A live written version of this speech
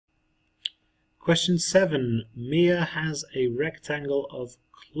Question 7. Mia has a rectangle of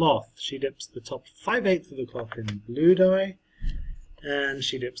cloth. She dips the top 5/8 of the cloth in blue dye, and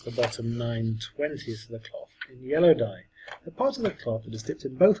she dips the bottom 9/20 of the cloth in yellow dye. The part of the cloth that is dipped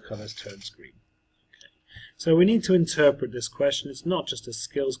in both colours turns green. Okay. So we need to interpret this question. It's not just a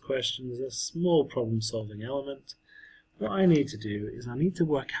skills question, there's a small problem-solving element. What I need to do is I need to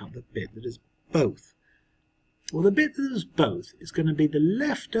work out the bit that is both. Well, the bit that is both is going to be the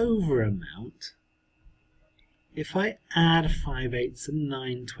leftover amount if I add 5/8 and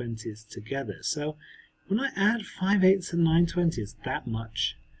 9/20 together. So when I add 5/8 and 9/20, that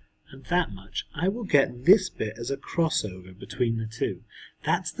much and that much, I will get this bit as a crossover between the two.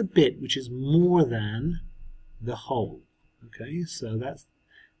 That's the bit which is more than the whole. Okay, so that's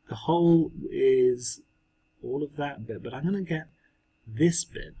the whole is all of that bit, but I'm going to get this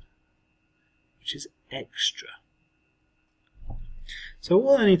bit which is extra. So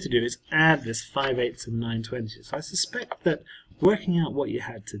all I need to do is add this 5/8 and 9/20. I suspect that working out what you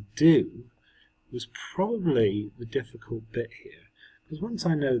had to do was probably the difficult bit here, because once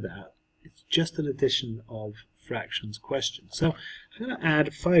I know that, it's just an addition of fractions question. So I'm going to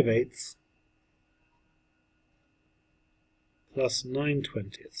add 5/8 plus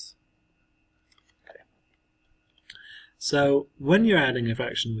 9/20. Okay. So when you're adding a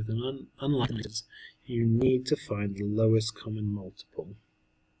fraction with an unlike numbers, you need to find the lowest common multiple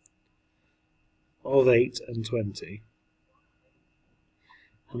of 8 and 20.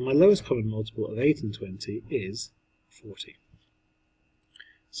 And my lowest common multiple of 8 and 20 is 40.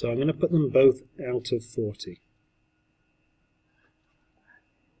 So I'm going to put them both out of 40.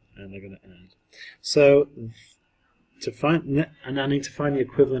 And they're going to add. So to find, and I need to find the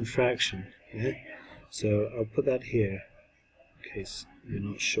equivalent fraction. Yeah? So I'll put that here in case you're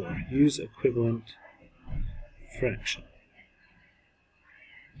not sure. Use equivalent fraction.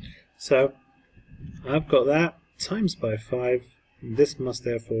 So I've got that times by 5. And this must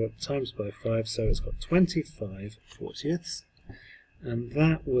therefore times by 5, so it's got 25/40. And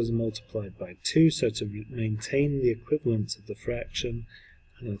that was multiplied by 2, so to maintain the equivalence of the fraction,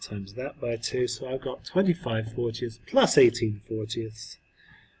 I'm going to times that by 2, so I've got 25/40 plus 18/40,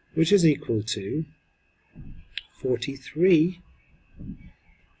 which is equal to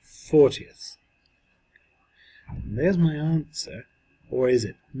 43/40. And there's my answer, or is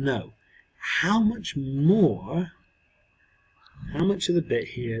it? No. How much more? How much of the bit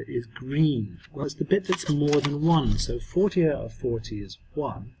here is green? Well, it's the bit that's more than 1. So 40 out of 40 is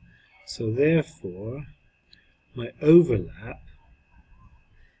 1. So therefore, my overlap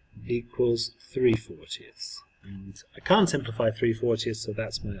equals 3/40. And I can't simplify 3/40, so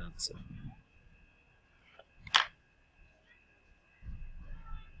that's my answer.